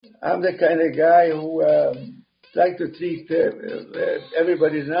I'm the kind of guy who like to treat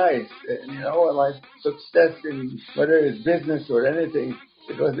everybody nice. My success in whether it's business or anything,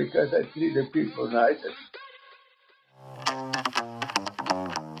 it was because I treated people nice.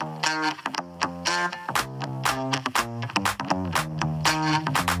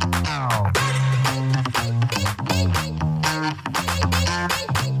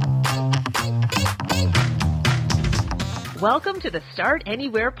 Welcome to the Start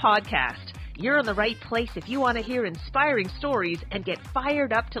Anywhere podcast. You're in the right place if you want to hear inspiring stories and get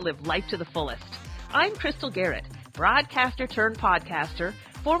fired up to live life to the fullest. I'm Crystal Garrett, broadcaster turned podcaster,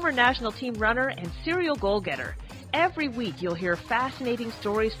 former national team runner, and serial goal-getter. Every week you'll hear fascinating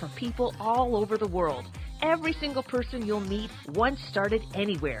stories from people all over the world. Every single person you'll meet once started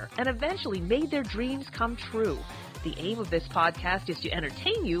anywhere and eventually made their dreams come true. The aim of this podcast is to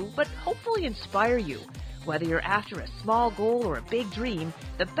entertain you, but hopefully inspire you. Whether you're after a small goal or a big dream,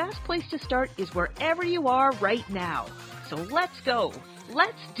 the best place to start is wherever you are right now. So let's go.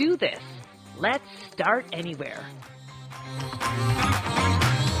 Let's do this. Let's start anywhere.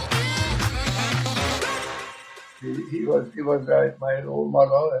 He was my role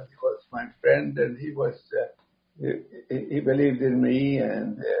model, and he was my friend, and he believed in me,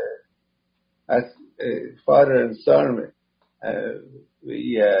 and as father and son, we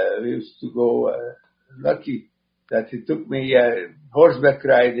used to go. Lucky that he took me horseback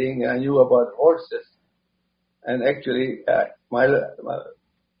riding. I knew about horses, and actually my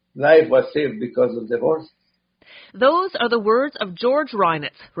life was saved because of the horses. Those are the words of George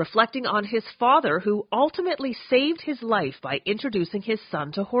Reinitz, reflecting on his father who ultimately saved his life by introducing his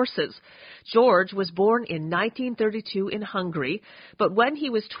son to horses. George was born in 1932 in Hungary, but when he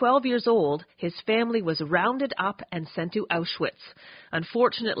was 12 years old, his family was rounded up and sent to Auschwitz.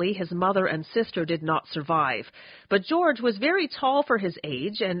 Unfortunately, his mother and sister did not survive. But George was very tall for his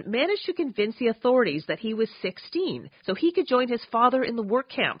age and managed to convince the authorities that he was 16, so he could join his father in the work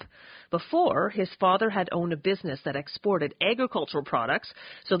camp. Before, his father had owned a business that exported agricultural products,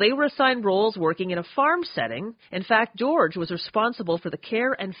 so they were assigned roles working in a farm setting. In fact, George was responsible for the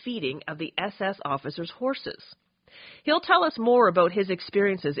care and feeding of the SS officers' horses. He'll tell us more about his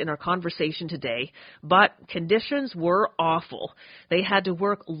experiences in our conversation today, but conditions were awful. They had to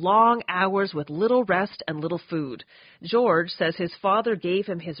work long hours with little rest and little food. George says his father gave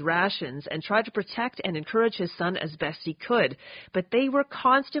him his rations and tried to protect and encourage his son as best he could, but they were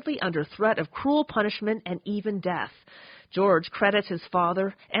constantly under threat of cruel punishment and even death. George credits his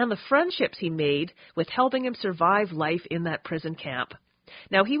father and the friendships he made with helping him survive life in that prison camp.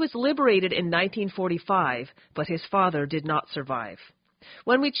 Now, he was liberated in 1945, but his father did not survive.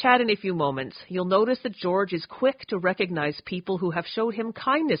 When we chat in a few moments, you'll notice that George is quick to recognize people who have showed him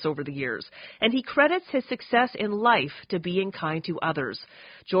kindness over the years, and he credits his success in life to being kind to others.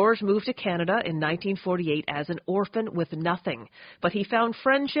 George moved to Canada in 1948 as an orphan with nothing, but he found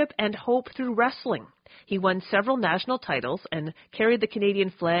friendship and hope through wrestling. He won several national titles and carried the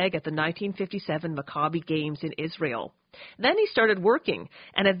Canadian flag at the 1957 Maccabi Games in Israel. Then he started working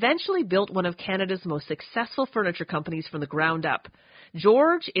and eventually built one of Canada's most successful furniture companies from the ground up.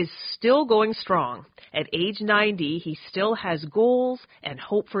 George is still going strong. At age 90, he still has goals and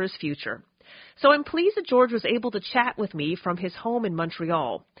hope for his future. So I'm pleased that George was able to chat with me from his home in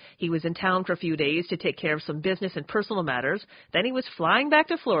Montreal. He was in town for a few days to take care of some business and personal matters. Then he was flying back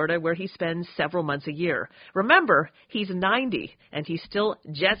to Florida, where he spends several months a year. Remember, he's 90, and he's still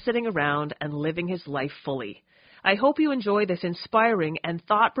jet-setting around and living his life fully. I hope you enjoy this inspiring and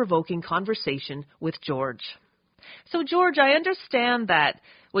thought-provoking conversation with George. So, George, I understand that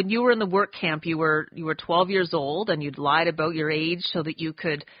when you were in the work camp, you were 12 years old and you'd lied about your age so that you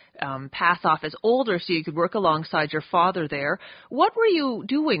could pass off as older so you could work alongside your father there. What were you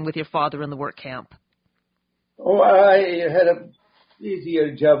doing with your father in the work camp? Oh, I had an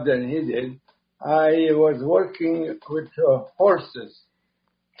easier job than he did. I was working with horses,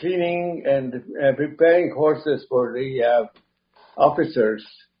 cleaning and preparing horses for the officers,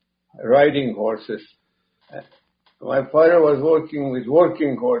 riding horses. My father was working with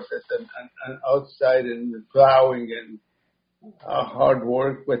working horses and outside and plowing and hard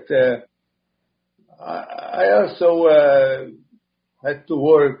work. But I also had to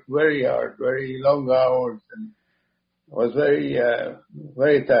work very hard, very long hours, and was very,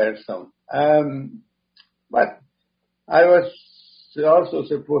 very tiresome. But I was also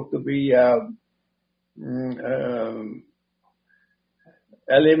supposed to be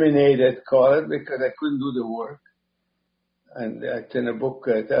eliminated, call it, because I couldn't do the work. And in a book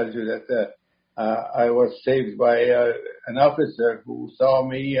tells you that I was saved by an officer who saw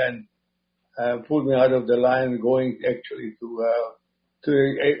me and pulled me out of the line, going actually to to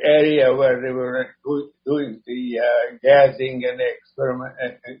an area where they were doing the gassing and the experiment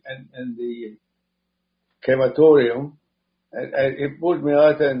and the crematorium. And he pulled me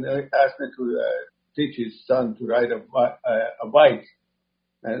out and asked me to teach his son to ride a bike.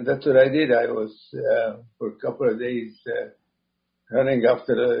 And that's what I did. I was, for a couple of days, running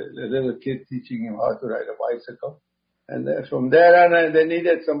after the little kid, teaching him how to ride a bicycle. And from there on, they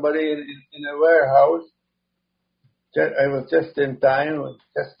needed somebody in a warehouse. I was just in time. I was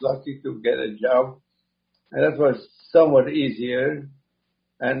just lucky to get a job. And that was somewhat easier.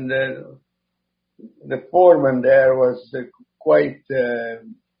 And the foreman there was quite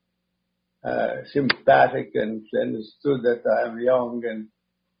sympathetic and understood that I'm young.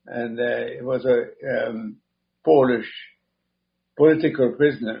 And it was a Polish political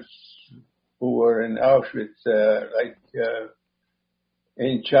prisoners who were in Auschwitz,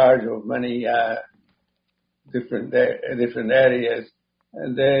 in charge of many different areas.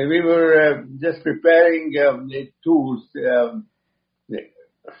 And we were just preparing the tools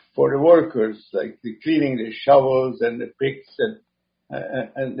for the workers, like cleaning the shovels and the picks,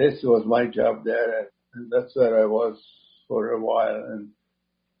 and this was my job there, and that's where I was for a while. And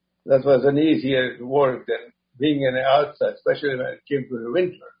that was an easier work than being in the outside, especially when it came to the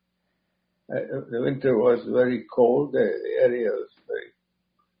winter. The winter was very cold. The area was very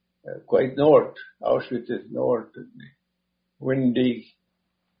quite north. Auschwitz is north, and windy.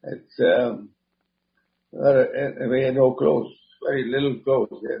 It's we had no clothes, very little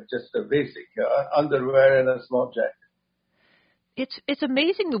clothes. We had just a basic underwear and a small jacket. It's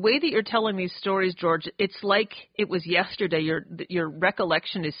amazing the way that you're telling these stories, George. It's like it was yesterday. Your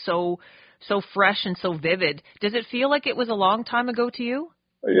recollection is so fresh and so vivid. Does it feel like it was a long time ago to you?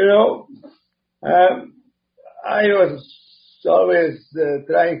 You know, I was always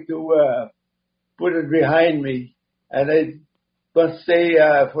trying to put it behind me, and I must say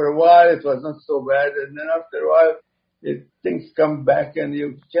for a while it was not so bad, and then after a while things come back, and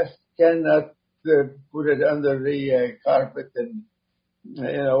you just cannot put it under the carpet, and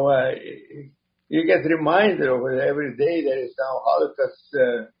you get reminded of it every day. There is now Holocaust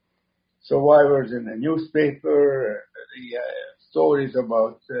survivors in the newspaper, the stories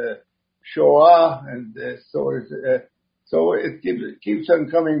about Shoah and stories. So it keeps on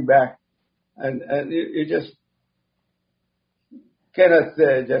coming back, and you just cannot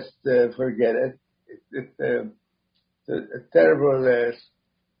just forget it. It's a terrible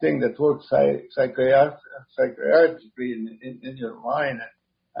thing that works psychiatrically in your mind.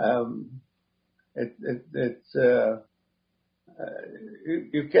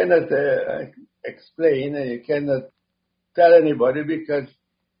 You cannot explain, and you cannot tell anybody because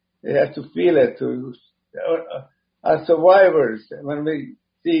you have to feel it. As survivors, when we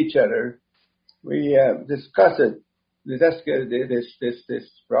see each other, we discuss it. We discuss this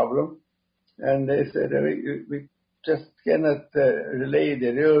problem, and they said we just cannot relay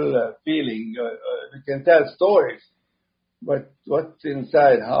the real feeling. We can tell stories, but what's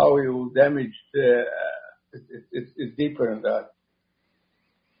inside, how you damaged, it's deeper than that.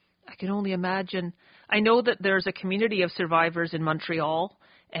 I can only imagine. I know that there's a community of survivors in Montreal,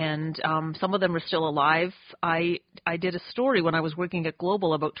 and some of them are still alive. I did a story when I was working at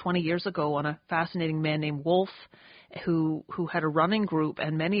Global about 20 years ago on a fascinating man named Wolf, who had a running group,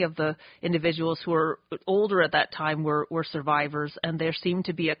 and many of the individuals who were older at that time were survivors, and there seemed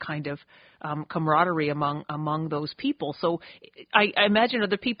to be a kind of camaraderie among those people. So I imagine, are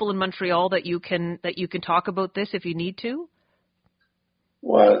there people in Montreal that you can talk about this if you need to?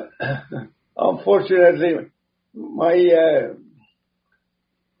 Well, unfortunately,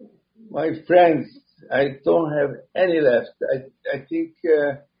 my friends, I don't have any left. I think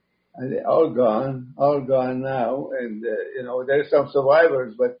they're all gone now. And, there's some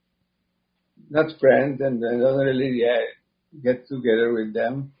survivors, but not friends, and I don't really get together with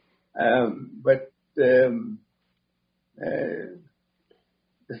them. But the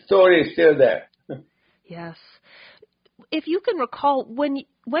story is still there. Yes. If you can recall, when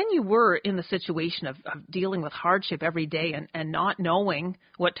you were in the situation of dealing with hardship every day and not knowing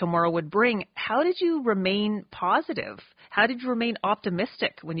what tomorrow would bring, how did you remain positive? How did you remain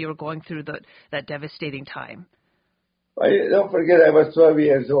optimistic when you were going through that devastating time? Don't forget, I was 12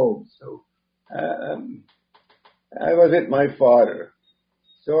 years old, so I was with my father.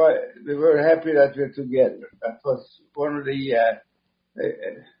 So we were happy that we were together. That was one of the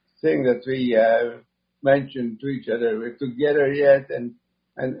things that we mentioned to each other. We're together yet, and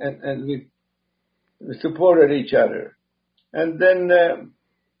we supported each other. And then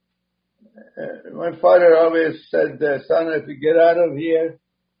my father always said, son, if you get out of here,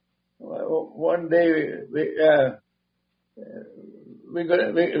 one day we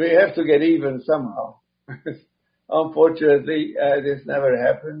have to get even somehow. Unfortunately, this never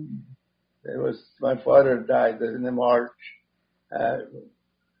happened. My father died in the March.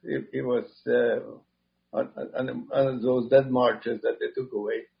 He was on those dead marches that they took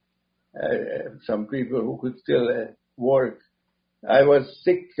away. Some people who could still work. I was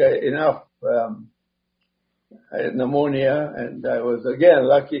sick enough. I had pneumonia, and I was again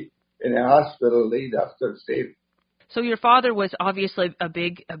lucky in a hospital. The doctor saved. So your father was obviously a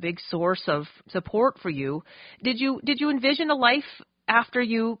big source of support for you. Did you envision a life after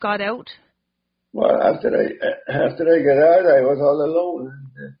you got out? Well, after I got out, I was all alone.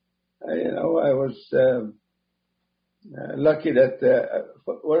 And, I was lucky that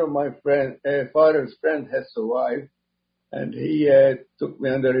one of my father's friends has survived, and he took me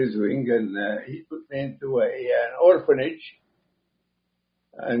under his wing, and he put me into an orphanage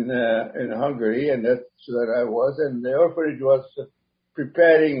in Hungary, and that's where I was. And the orphanage was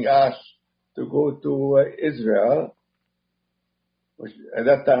preparing us to go to Israel, which at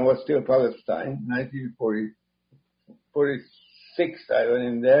that time was still Palestine. 1946, I went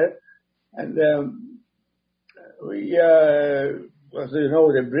in there, and the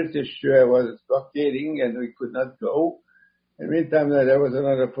British was blockading, and we could not go. In the meantime, there was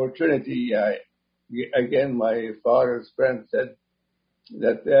another opportunity. Again, my father's friend said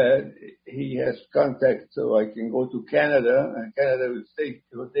that he has contact, so I can go to Canada, and Canada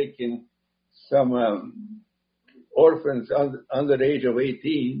will take in some orphans under the age of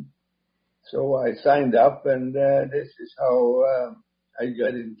 18. So I signed up, and this is how I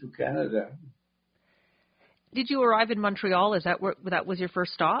got into Canada. Did you arrive in Montreal? Is that where that was your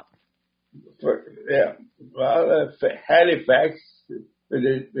first stop? Yeah. Well, Halifax with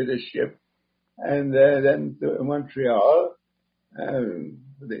a ship, and then to Montreal.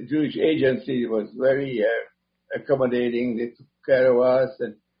 The Jewish agency was very accommodating. They took care of us,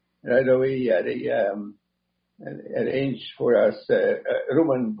 and right away they arranged for us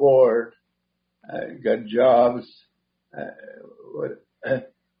room and board, got jobs,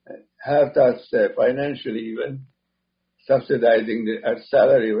 helped us financially, even subsidizing our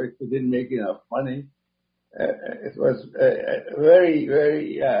salary. We didn't make enough money. It was very,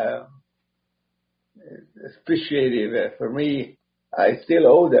 very appreciative for me. I still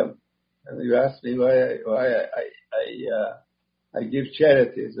owe them. And you asked me why I give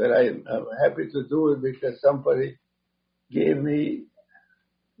charities, but I'm happy to do it because somebody gave me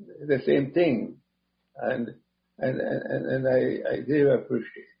the same thing, and I do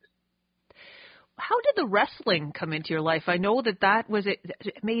appreciate it. How did the wrestling come into your life? I know that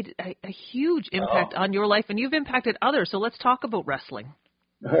it made a huge impact on your life, and you've impacted others. So let's talk about wrestling.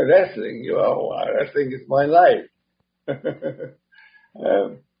 Wrestling, wrestling is my life.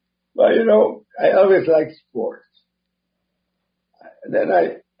 But I always liked sports. Then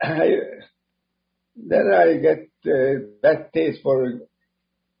I get that taste for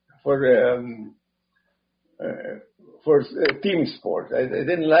team sport. I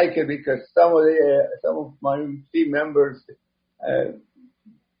didn't like it because some of my team members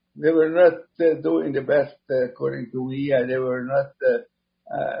they were not doing the best according to me. They were not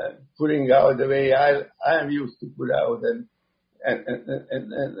putting out the way I am used to put out, and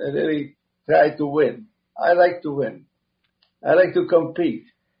really try to win. I like to win. I like to compete.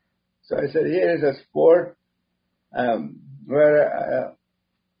 So I said, here is a sport where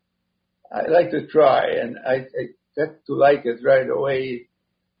I like to try, and I get to like it right away.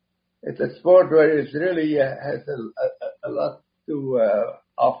 It's a sport where it really has a lot to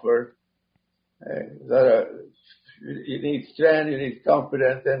offer. You need strength, you need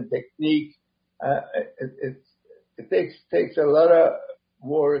confidence and technique. It takes a lot of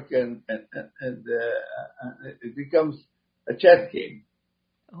work, and it becomes a chess game.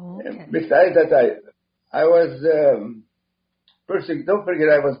 Oh, okay. Besides that, I was persecuted. Don't forget,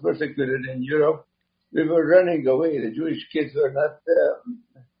 I was persecuted in Europe. We were running away. The Jewish kids were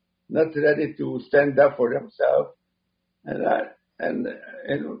not ready to stand up for themselves, and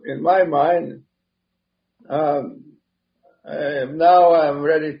in my mind, now I'm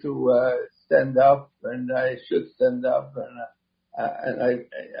ready to stand up, and I should stand up, and I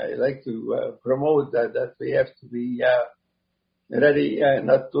like to promote that we have to be ready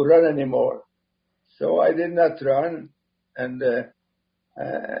not to run anymore. So I did not run, and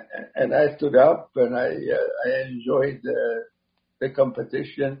I stood up, and I enjoyed the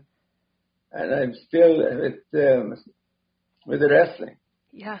competition, and I'm still with the wrestling.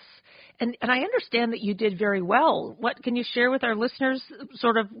 Yes. And I understand that you did very well. What can you share with our listeners,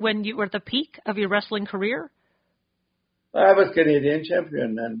 sort of when you were at the peak of your wrestling career? I was Canadian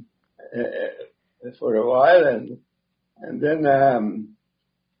champion and for a while, and And then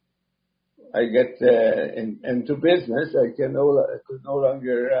I get into business. I could no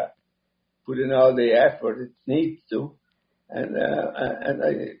longer put in all the effort it needs to, and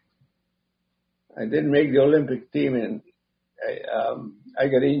I didn't make the Olympic team, and I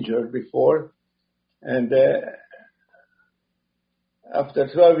got injured before, and after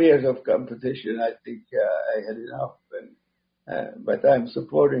 12 years of competition, I think I had enough. But I'm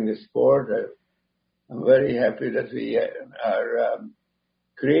supporting the sport. I'm very happy that we are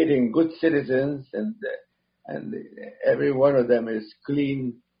creating good citizens, and every one of them is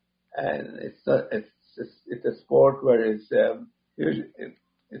clean, and it's a sport where it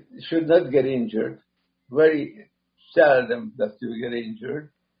should not get injured. Very seldom that you get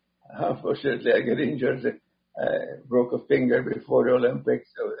injured. Unfortunately, I get injured. Broke a finger before the Olympics,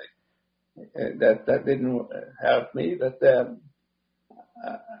 so that didn't help me. But the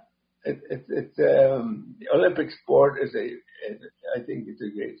Olympic sport I think it's a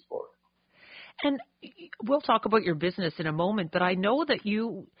great sport. And we'll talk about your business in a moment, but I know that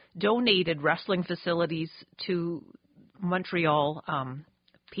you donated wrestling facilities to Montreal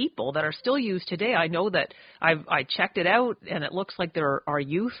people that are still used today. I know that I checked it out, and it looks like there are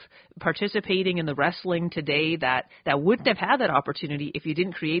youth participating in the wrestling today that wouldn't have had that opportunity if you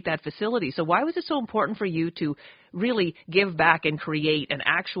didn't create that facility. So why was it so important for you to really give back and create an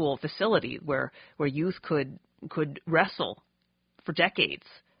actual facility where youth could wrestle for decades?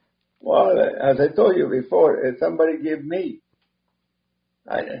 Well, as I told you before, somebody gave me.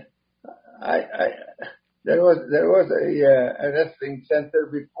 There was a wrestling center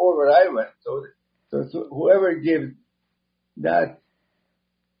before where I went. So whoever gives that,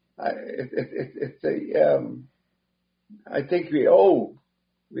 it's I think we owe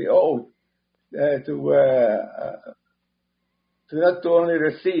to not to only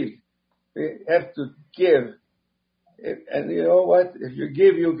receive, we have to give. And you know what? If you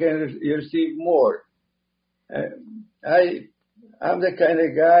give, you receive more. I'm the kind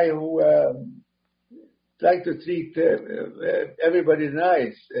of guy who like to treat everybody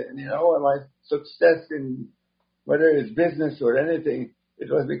nice. And my success in whether it's business or anything, it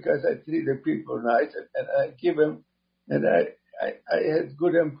was because I treated people nice, and I give them, and I had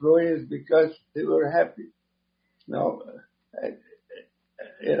good employees because they were happy.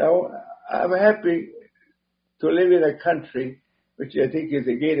 I'm happy to live in a country which I think is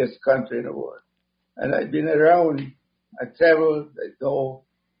the greatest country in the world. And I've been around, I traveled, I know.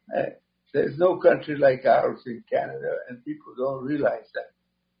 There's no country like ours in Canada, and people don't realize that.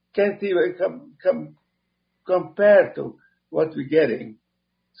 Can't even compare to what we're getting.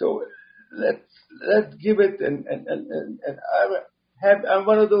 So let's give it, and I'm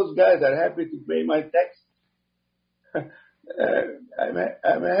one of those guys that are happy to pay my tax.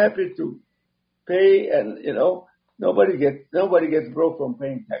 I'm happy to pay, and nobody gets broke from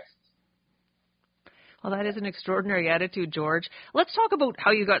paying taxes. Well, that is an extraordinary attitude, George. Let's talk about how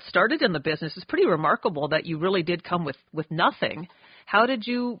you got started in the business. It's pretty remarkable that you really did come with nothing. How did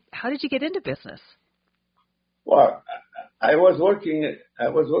you get into business? Well, I was working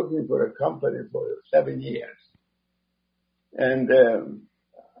for a company for 7 years, and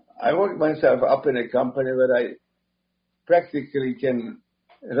I worked myself up in a company where I practically can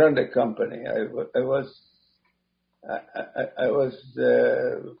run the company. I was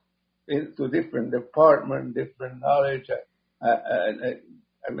into different departments, different knowledge.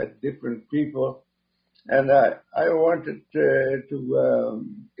 I met different people, and I wanted to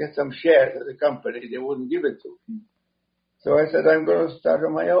get some shares of the company. They wouldn't give it to me, so I said I'm going to start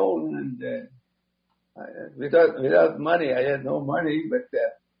on my own. And without money, I had no money, but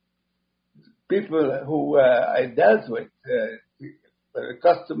people who I dealt with,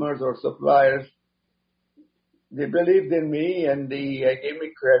 customers or suppliers, they believed in me, and they gave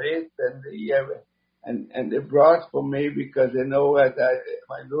me credit, and they brought for me because they know that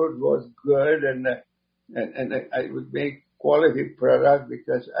my Lord was good, and I would make quality product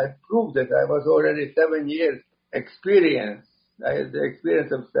because I proved that I was already 7 years experience. I had the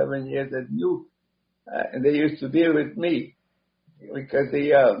experience of 7 years and knew, and they used to deal with me because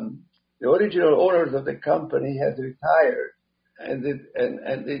the original owners of the company had retired, and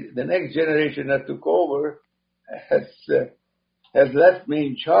the next generation that took over has left me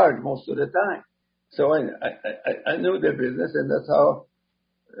in charge most of the time. So I knew the business, and that's how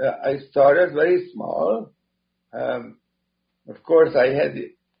I started, very small. Of course, I had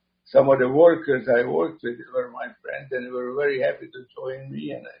some of the workers I worked with were my friends, and they were very happy to join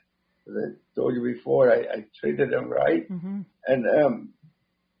me. And as I told you before, I treated them right. Mm-hmm. And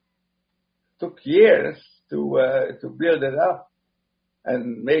took years to build it up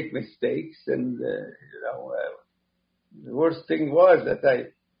and make mistakes, and The worst thing was that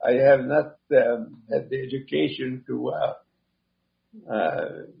I have not had the education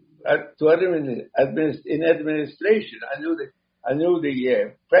in administration. I knew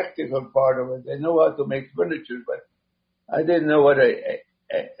the practical part of it. I know how to make furniture, but I didn't know what a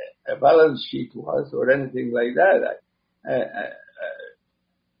balance sheet was or anything like that.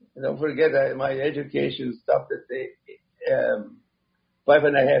 Don't forget that my education stopped at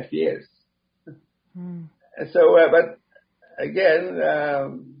 5.5 years. So, but again,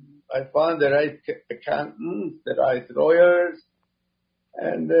 I found the right accountants, the right lawyers,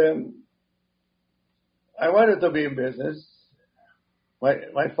 and I wanted to be in business.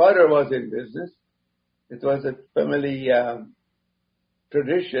 My father was in business. It was a family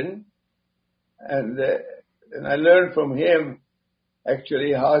tradition, and I learned from him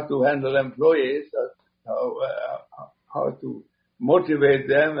actually how to handle employees, how to motivate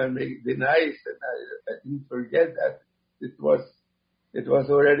them and be nice. And I didn't forget that it was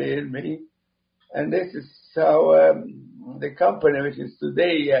already in me. And this is how the company, which is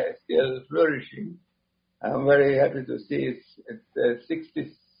today still flourishing, I'm very happy to see it's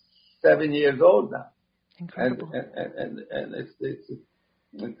 67 years old now. Incredible. And it's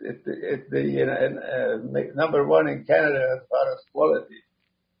the number one in Canada as far as quality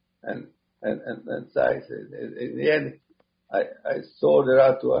and size. In the end, I sold it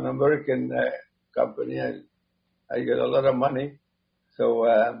out to an American company. I got a lot of money. So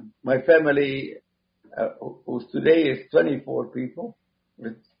my family, who's today is 24 people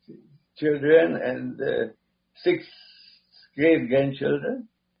with children and 6 great grandchildren.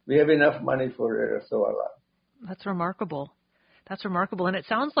 We have enough money for so a lot. That's remarkable. That's remarkable. And it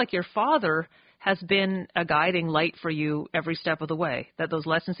sounds like your father has been a guiding light for you every step of the way, that those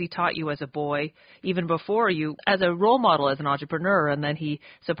lessons he taught you as a boy, even before you, as a role model, as an entrepreneur, and then he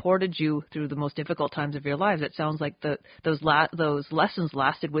supported you through the most difficult times of your lives. It sounds like those lessons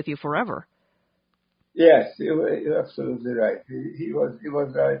lasted with you forever. Yes, you're absolutely right. He was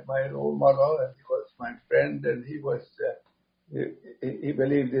my role model, and he was my friend, and he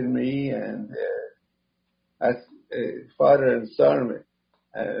believed in me, and as father and son,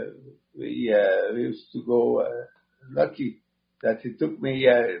 we used to go. Lucky that he took me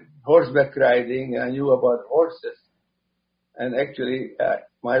horseback riding. I knew about horses, and actually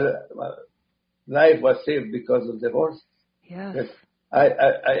my life was saved because of the horses. Yes. I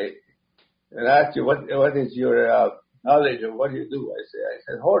asked you what is your knowledge of what you do. I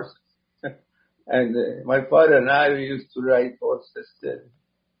said horses, and my father and I we used to ride horses.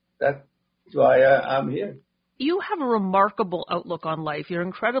 That's why I'm here. You have a remarkable outlook on life. You're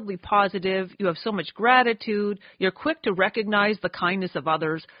incredibly positive. You have so much gratitude. You're quick to recognize the kindness of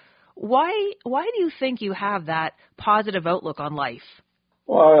others. Why do you think you have that positive outlook on life?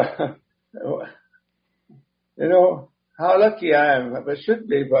 Well, you know how lucky I am. I should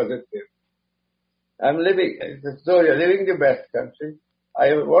be positive. I'm living the best country. I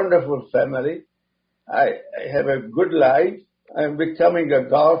have a wonderful family. I have a good life. I'm becoming a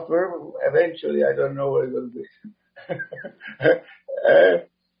golfer. Eventually, I don't know what it will be.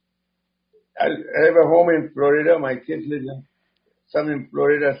 I have a home in Florida. My kids live some in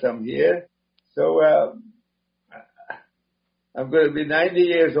Florida, some here. So I'm going to be 90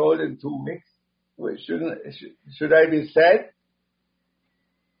 years old in 2 weeks. Should I be sad?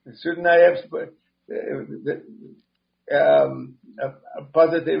 Shouldn't I have a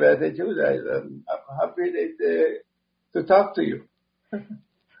positive attitude? I'm happy to talk to you.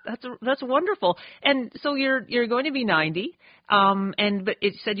 That's wonderful. And so you're going to be 90, but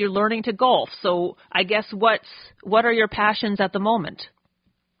it said you're learning to golf. So I guess what are your passions at the moment?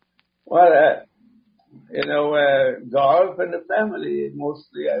 Well, golf and the family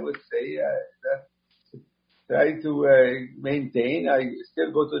mostly. I would say that try to maintain. I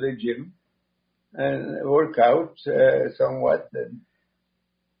still go to the gym and work out somewhat. And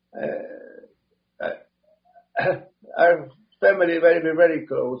our family very, very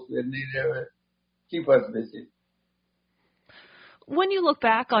close, and they keep us busy. When you look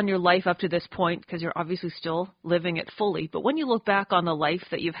back on your life up to this point, because you're obviously still living it fully, but when you look back on the life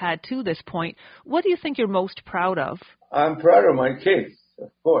that you've had to this point, what do you think you're most proud of? I'm proud of my kids,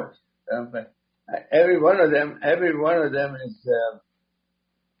 of course. Every one of them is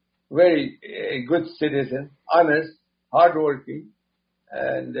very good citizen, honest, hardworking,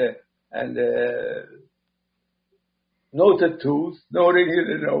 and no tattoos, no ring in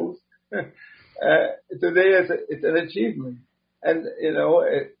the nose. Today it's an achievement, and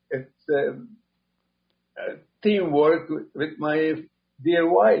it's teamwork with my dear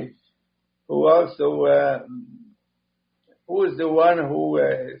wife, who also who is the one who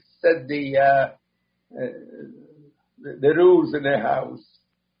set the the rules in the house.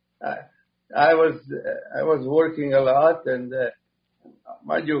 I was working a lot, and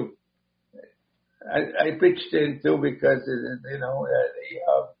mind you, I pitched in too because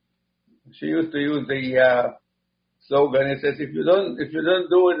she used to use the slogan. It says, "If you don't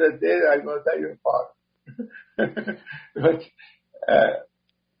do it that day, I'm going to tell your father." But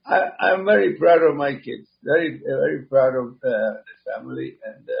I'm very proud of my kids. Very very proud of the family,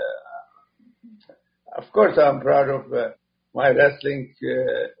 and of course I'm proud of my wrestling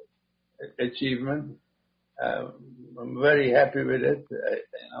achievement. I'm very happy with it.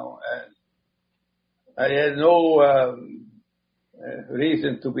 And I had no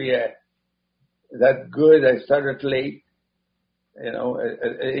reason to be that good. I started late, at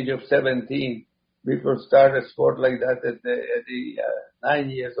the age of 17. People start a sport like that at the 9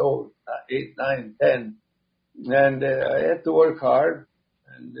 years old, 8, 9, 10. And I had to work hard,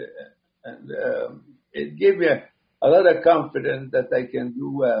 and it gave me a lot of confidence that I can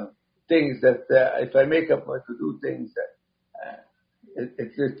do things that if I make up to do things,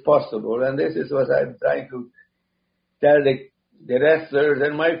 it's possible. And this is what I'm trying to tell the wrestlers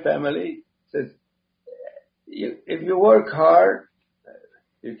and my family. Says, if you work hard,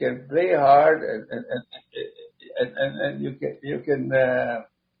 you can play hard, and you can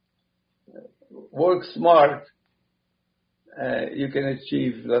work smart. You can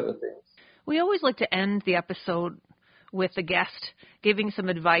achieve a lot of things. We always like to end the episode with the guest giving some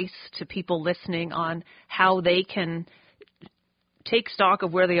advice to people listening on how they can take stock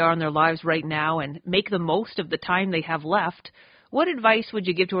of where they are in their lives right now and make the most of the time they have left. What advice would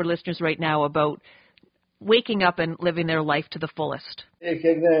you give to our listeners right now about waking up and living their life to the fullest? You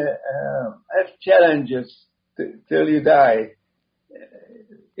can have challenges till you die.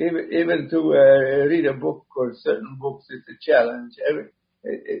 Even to read a book or certain books, it's a challenge.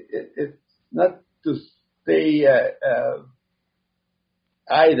 It's not to stay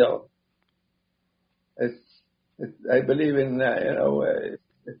idle. I believe in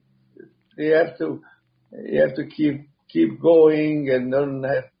you have to keep going and don't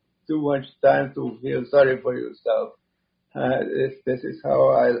have too much time to feel sorry for yourself. This is how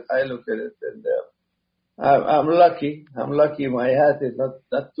I look at it, and I'm lucky. My health is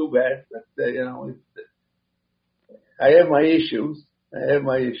not too bad, but I have my issues.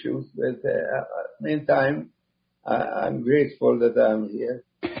 But meantime, I'm grateful that I'm here.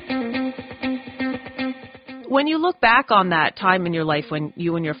 When you look back on that time in your life when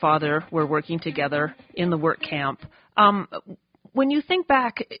you and your father were working together in the work camp, when you think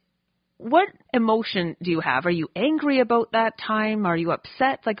back, what emotion do you have? Are you angry about that time? Are you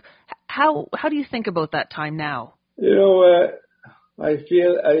upset? Like, how do you think about that time now? I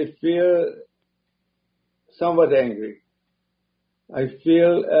feel somewhat angry. I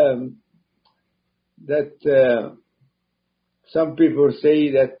feel that some people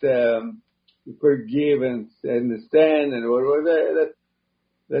say that you forgive and understand and whatever.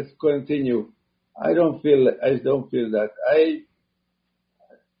 Let's continue. I don't feel that.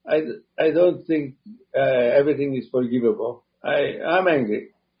 I don't think everything is forgivable. I'm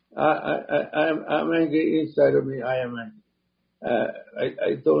angry. I'm angry inside of me. I am angry.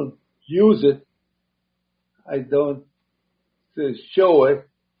 I don't use it. I don't show it.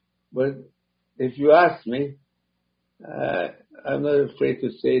 But if you ask me, I'm not afraid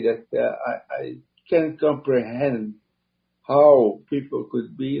to say that I can't comprehend how people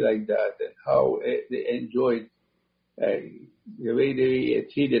could be like that and how they enjoyed the way they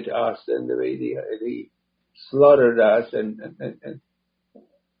treated us and the way they slaughtered us, and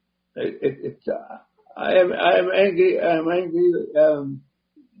I am angry. I'm angry,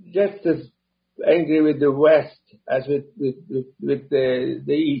 just as angry with the West as with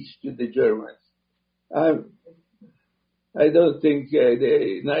the East, with the Germans. I don't think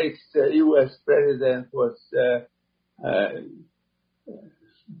the next U.S. president was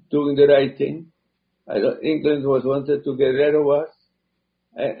doing the right thing. England wanted to get rid of us.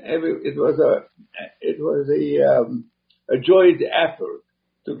 It was a joint effort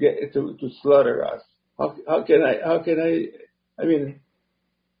to slaughter us. How can I? I mean,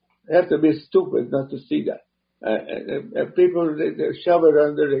 you have to be stupid not to see that. People they shove it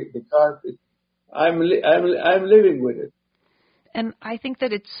under the carpet. I'm living with it. And I think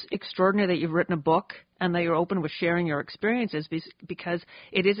that it's extraordinary that you've written a book and that you're open with sharing your experiences, because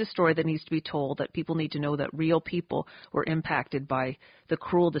it is a story that needs to be told, that people need to know that real people were impacted by the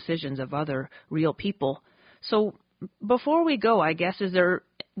cruel decisions of other real people. So before we go, I guess, is there,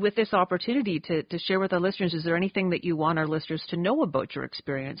 with this opportunity to share with our listeners, is there anything that you want our listeners to know about your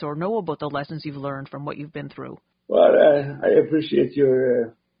experience or know about the lessons you've learned from what you've been through? Well, I appreciate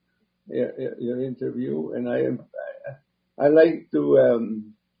your interview, and I like to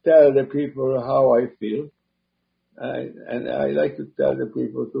tell the people how I feel. And I like to tell the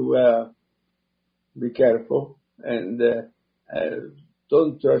people to be careful and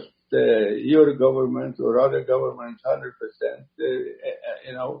don't trust your government or other governments 100%.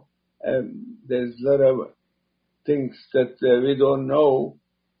 There's a lot of things that we don't know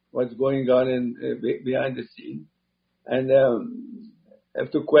what's going on behind the scene, and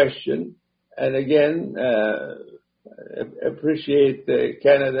have to question. And again, appreciate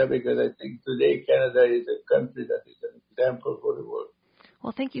Canada, because I think today Canada is a country that is an example for the world.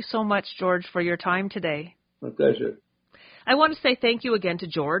 Well, thank you so much, George, for your time today. My pleasure. I want to say thank you again to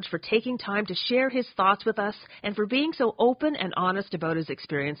George for taking time to share his thoughts with us and for being so open and honest about his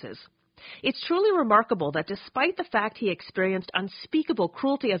experiences. It's truly remarkable that despite the fact he experienced unspeakable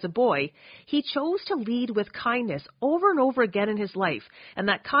cruelty as a boy, he chose to lead with kindness over and over again in his life, and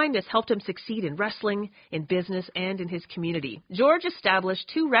that kindness helped him succeed in wrestling, in business, and in his community. George established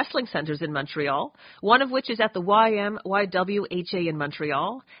 2 wrestling centers in Montreal, one of which is at the YMYWHA in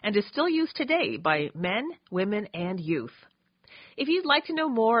Montreal, and is still used today by men, women, and youth. If you'd like to know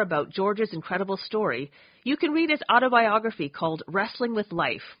more about George's incredible story, you can read his autobiography called Wrestling with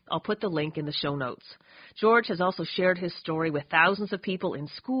Life. I'll put the link in the show notes. George has also shared his story with thousands of people in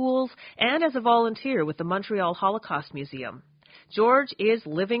schools and as a volunteer with the Montreal Holocaust Museum. George is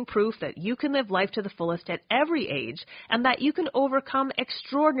living proof that you can live life to the fullest at every age and that you can overcome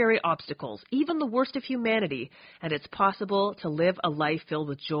extraordinary obstacles, even the worst of humanity, and it's possible to live a life filled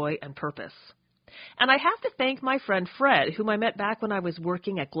with joy and purpose. And I have to thank my friend Fred, whom I met back when I was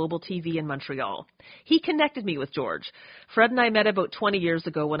working at Global TV in Montreal. He connected me with George. Fred and I met about 20 years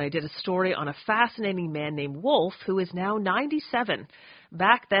ago when I did a story on a fascinating man named Wolf, who is now 97.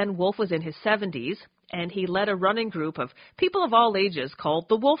 Back then, Wolf was in his 70s, and he led a running group of people of all ages called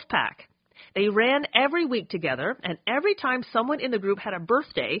the Wolf Pack. They ran every week together, and every time someone in the group had a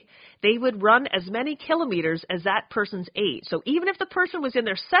birthday, they would run as many kilometers as that person's age. So even if the person was in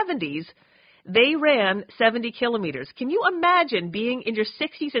their 70s, they ran 70 kilometers. Can you imagine being in your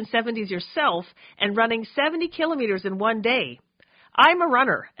 60s and 70s yourself and running 70 kilometers in one day? I'm a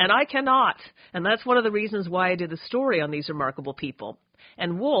runner, and I cannot. And that's one of the reasons why I did the story on these remarkable people.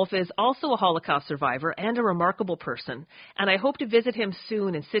 And Wolf is also a Holocaust survivor and a remarkable person. And I hope to visit him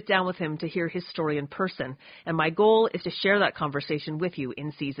soon and sit down with him to hear his story in person. And my goal is to share that conversation with you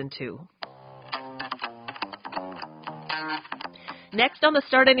in Season 2. Next on the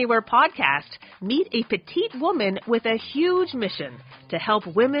Start Anywhere podcast, meet a petite woman with a huge mission to help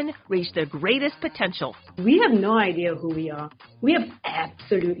women reach their greatest potential. We have no idea who we are. We have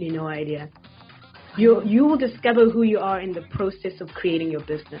absolutely no idea. You will discover who you are in the process of creating your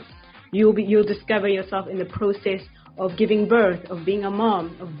business. You'll discover yourself in the process of giving birth, of being a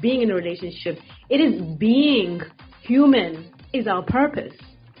mom, of being in a relationship. It is being human is our purpose.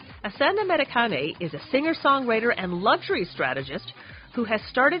 Asanda Medikane is a singer-songwriter and luxury strategist who has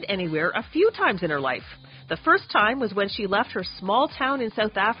started anywhere a few times in her life. The first time was when she left her small town in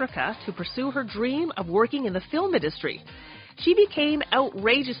South Africa to pursue her dream of working in the film industry. She became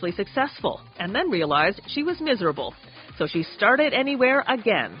outrageously successful and then realized she was miserable. So she started anywhere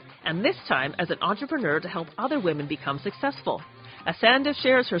again, and this time as an entrepreneur to help other women become successful. Asanda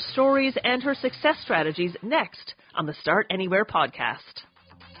shares her stories and her success strategies next on the Start Anywhere podcast.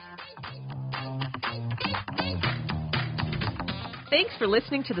 Thanks for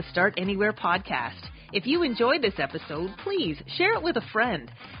listening to the Start Anywhere podcast. If you enjoyed this episode, please share it with a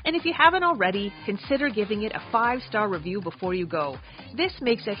friend. And if you haven't already, consider giving it a 5-star review before you go. This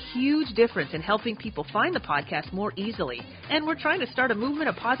makes a huge difference in helping people find the podcast more easily. And we're trying to start a movement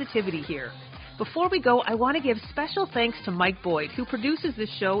of positivity here. Before we go, I want to give special thanks to Mike Boyd, who produces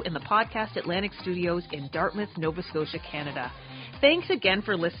this show in the Podcast Atlantic Studios in Dartmouth, Nova Scotia, Canada. Thanks again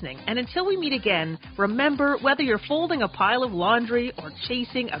for listening, and until we meet again, remember, whether you're folding a pile of laundry or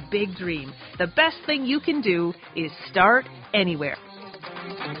chasing a big dream, the best thing you can do is start anywhere.